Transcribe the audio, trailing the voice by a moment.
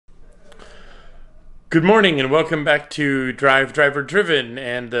Good morning and welcome back to DriveDriverDriven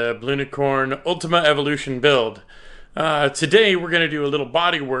and the Blunicorn Ultima Evolution build. Today we're going to do a little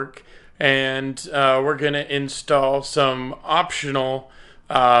body work and we're going to install some optional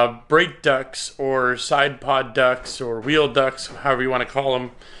brake ducts or side pod ducts or wheel ducts, however you want to call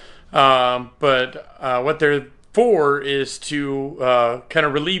them. What they're for is to kind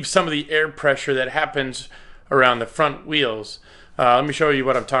of relieve some of the air pressure that happens around the front wheels. Let me show you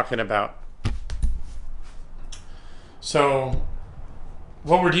what I'm talking about. So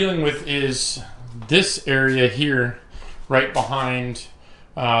what we're dealing with is this area here right behind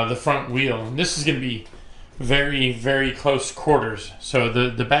the front wheel, and this is going to be very, very close quarters. So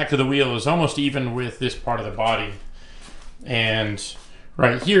the back of the wheel is almost even with this part of the body, and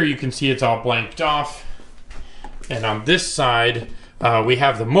right here you can see it's all blanked off, and on this side we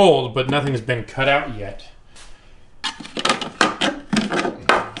have the mold, but nothing's been cut out yet.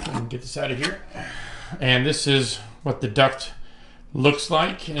 Get this out of here, and this is what the duct looks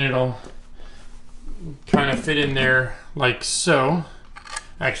like, and it'll kind of fit in there like so.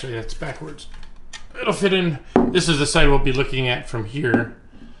 Actually, that's backwards. It'll fit in. This is the side we'll be looking at from here,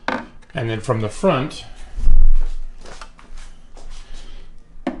 and then from the front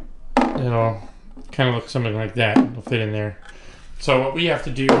it'll kind of look something like that. It'll fit in there. So what we have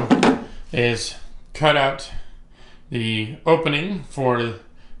to do is cut out the opening for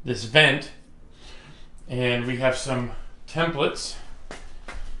this vent, and we have some templates,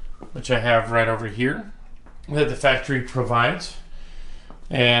 which I have right over here, that the factory provides.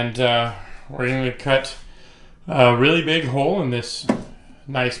 And we're going to cut a really big hole in this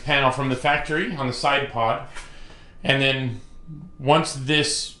nice panel from the factory on the side pod. And then once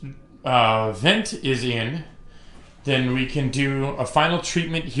this vent is in, then we can do a final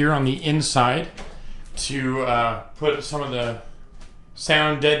treatment here on the inside to put some of the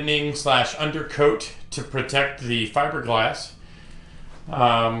sound deadening / undercoat to protect the fiberglass.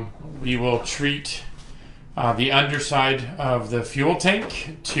 We will treat the underside of the fuel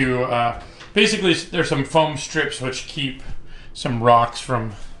tank to basically there's some foam strips which keep some rocks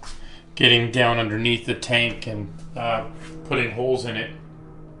from getting down underneath the tank and putting holes in it.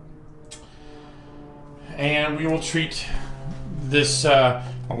 And we will treat this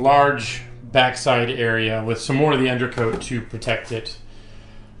large backside area with some more of the undercoat to protect it.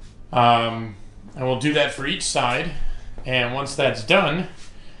 And we'll do that for each side, and once that's done,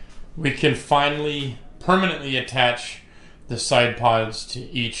 we can finally permanently attach the side pods to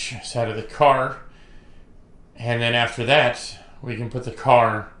each side of the car, and then after that we can put the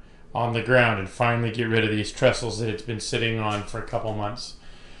car on the ground and finally get rid of these trestles that it's been sitting on for a couple months.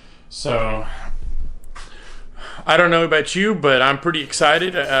 So I don't know about you, but I'm pretty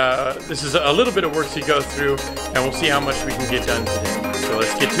excited. This is a little bit of work to go through, and we'll see how much we can get done today. So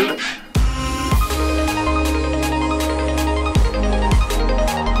let's get to it.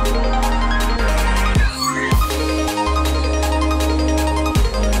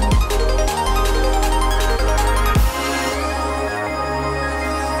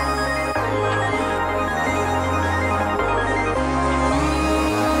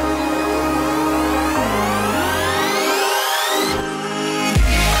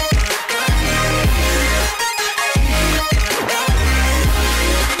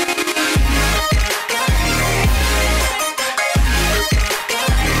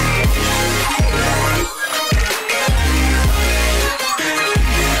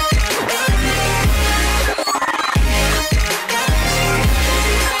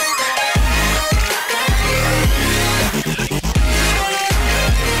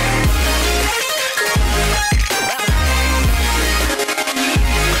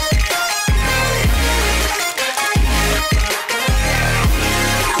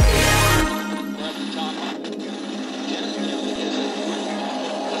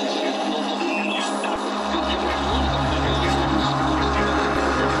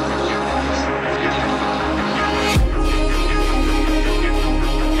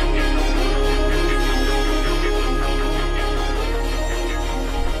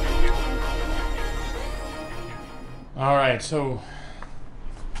 Alright, so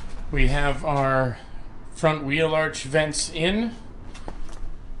we have our front wheel arch vents in,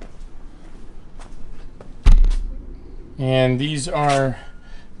 and these are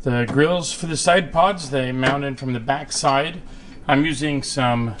the grills for the side pods. They mount in from the back side. I'm using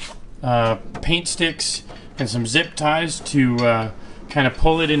some paint sticks and some zip ties to kind of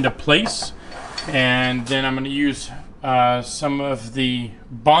pull it into place, and then I'm going to use some of the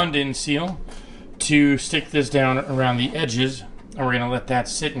bond-in seal to stick this down around the edges, and we're going to let that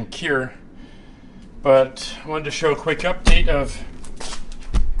sit and cure. But I wanted to show a quick update of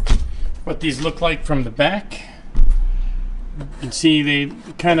what these look like from the back. You can see they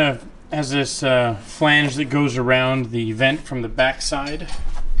kind of has this flange that goes around the vent from the back side.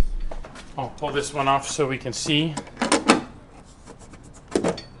 I'll pull this one off so we can see.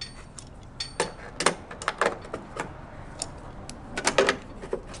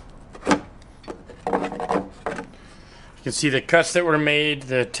 You can see the cuts that were made,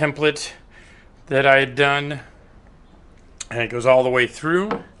 the template that I had done, and it goes all the way through.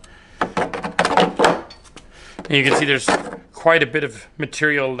 And you can see there's quite a bit of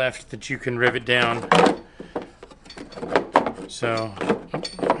material left that you can rivet down. So,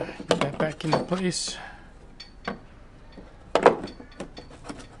 get that back into place.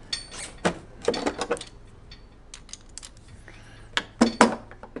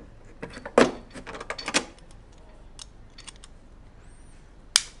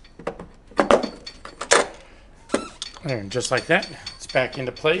 And just like that, it's back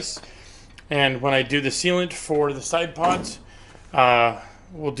into place. And when I do the sealant for the side pods,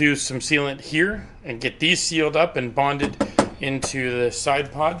 we'll do some sealant here and get these sealed up and bonded into the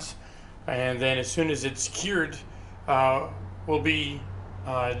side pods. And then as soon as it's cured, we'll be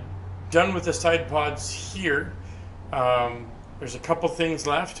done with the side pods here. There's a couple things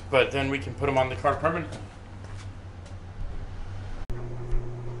left, but then we can put them on the car permanently.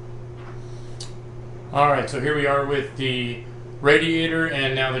 Alright, so here we are with the radiator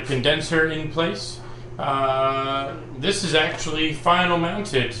and now the condenser in place. This is actually final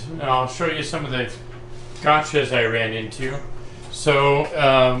mounted. I'll show you some of the gotchas I ran into. So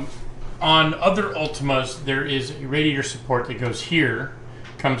on other Ultimas there is a radiator support that goes here,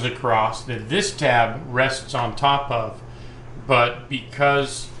 comes across, that this tab rests on top of. But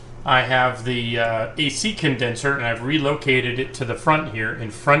because I have the AC condenser and I've relocated it to the front here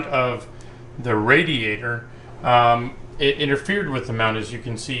in front of the radiator, it interfered with the mount, as you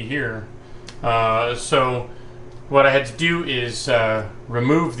can see here. So what I had to do is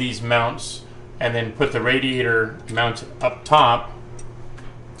remove these mounts and then put the radiator mount up top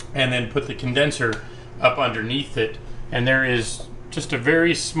and then put the condenser up underneath it. And there is just a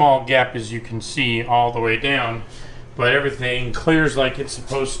very small gap, as you can see, all the way down, but everything clears like it's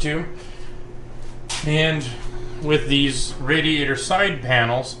supposed to. And with these radiator side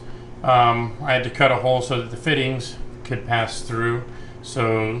panels, I had to cut a hole so that the fittings could pass through.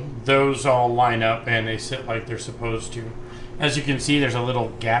 So those all line up and they sit like they're supposed to. As you can see, there's a little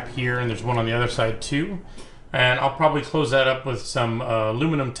gap here and there's one on the other side too. And I'll probably close that up with some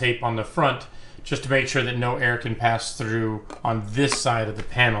aluminum tape on the front just to make sure that no air can pass through on this side of the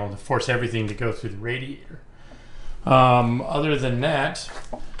panel to force everything to go through the radiator. Other than that,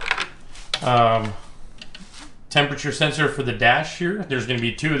 temperature sensor for the dash here. There's going to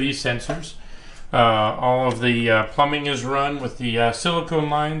be 2 of these sensors. All of the plumbing is run with the silicone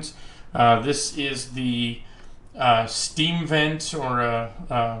lines. This is the steam vent, or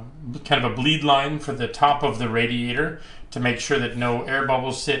kind of a bleed line for the top of the radiator to make sure that no air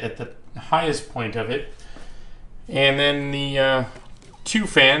bubbles sit at the highest point of it. And then the 2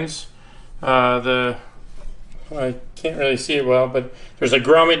 fans. I can't really see it well, but there's a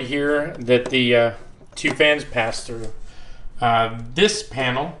grommet here that the 2 fans pass through. This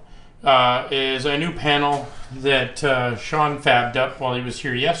panel is a new panel that Sean fabbed up while he was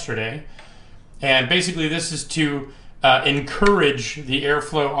here yesterday. And basically this is to encourage the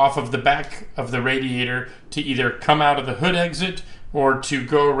airflow off of the back of the radiator to either come out of the hood exit or to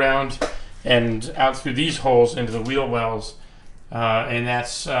go around and out through these holes into the wheel wells. And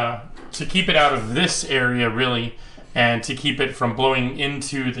that's to keep it out of this area, really, and to keep it from blowing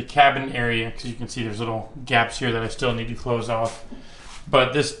into the cabin area, because you can see there's little gaps here that I still need to close off.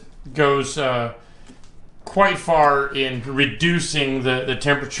 But this goes quite far in reducing the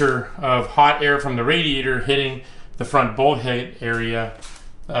temperature of hot air from the radiator hitting the front bulkhead area,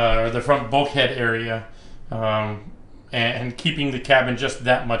 and keeping the cabin just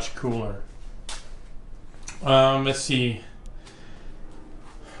that much cooler. Let's see.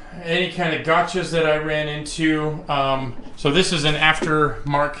 Any kind of gotchas that I ran into. So this is an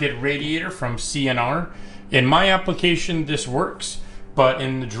aftermarket radiator from CNR. In my application, this works, but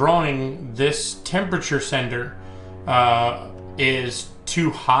in the drawing, this temperature sender is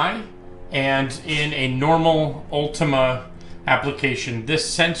too high, and in a normal Ultima application,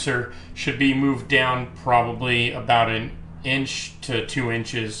 this sensor should be moved down probably about 1 inch to 2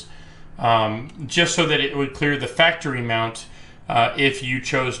 inches, just so that it would clear the factory mount if you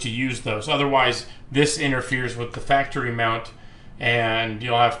chose to use those. Otherwise, this interferes with the factory mount and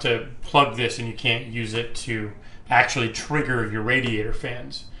you'll have to plug this and you can't use it to actually trigger your radiator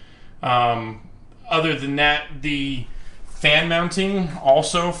fans. Other than that, the fan mounting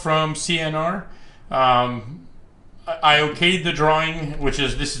also from CNR. I okayed the drawing,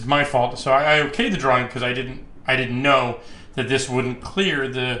 this is my fault. So I okayed the drawing because I didn't know that this wouldn't clear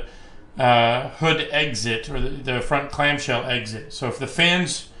the hood exit, or the front clamshell exit. So if the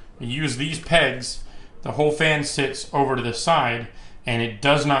fans use these pegs, the whole fan sits over to the side, and it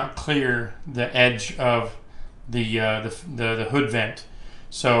does not clear the edge of the hood vent.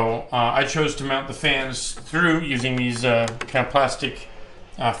 So I chose to mount the fans through using these kind of plastic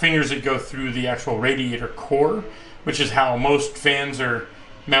fingers that go through the actual radiator core, which is how most fans are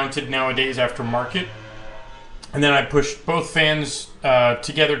mounted nowadays aftermarket. And then I pushed both fans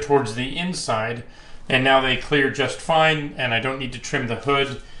together towards the inside, and now they clear just fine, and I don't need to trim the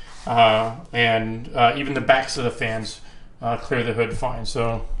hood, and even the backs of the fans clear the hood fine.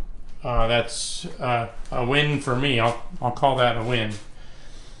 So that's a win for me. I'll call that a win.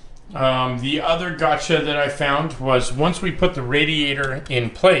 The other gotcha that I found was once we put the radiator in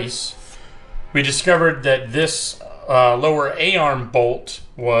place, we discovered that this lower A-arm bolt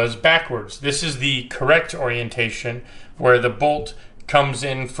was backwards. This is the correct orientation, where the bolt comes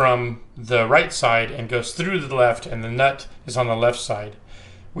in from the right side and goes through the left, and the nut is on the left side.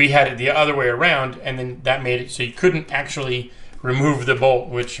 We had it the other way around, and then that made it so you couldn't actually remove the bolt,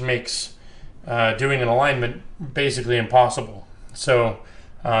 which makes doing an alignment basically impossible. So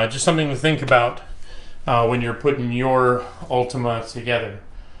just something to think about when you're putting your Ultima together.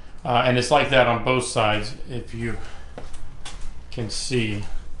 And it's like that on both sides, if you can see.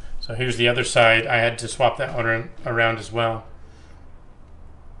 So here's the other side. I had to swap that one around as well.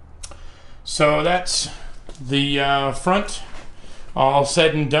 So that's the front all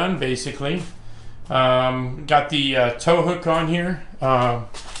said and done, basically. Got the tow hook on here. I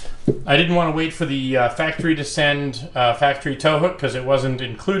didn't want to wait for the factory to send factory tow hook because it wasn't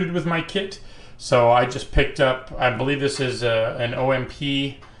included with my kit. So I just picked up, I believe this is an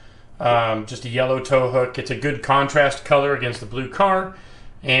OMP, just a yellow tow hook. It's a good contrast color against the blue car,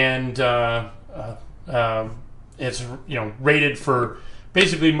 and it's rated for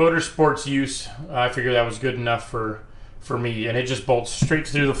basically motorsports use. I figured that was good enough for me, and it just bolts straight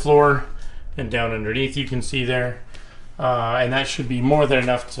through the floor and down underneath. You can see there, and that should be more than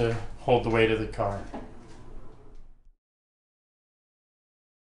enough to hold the weight of the car.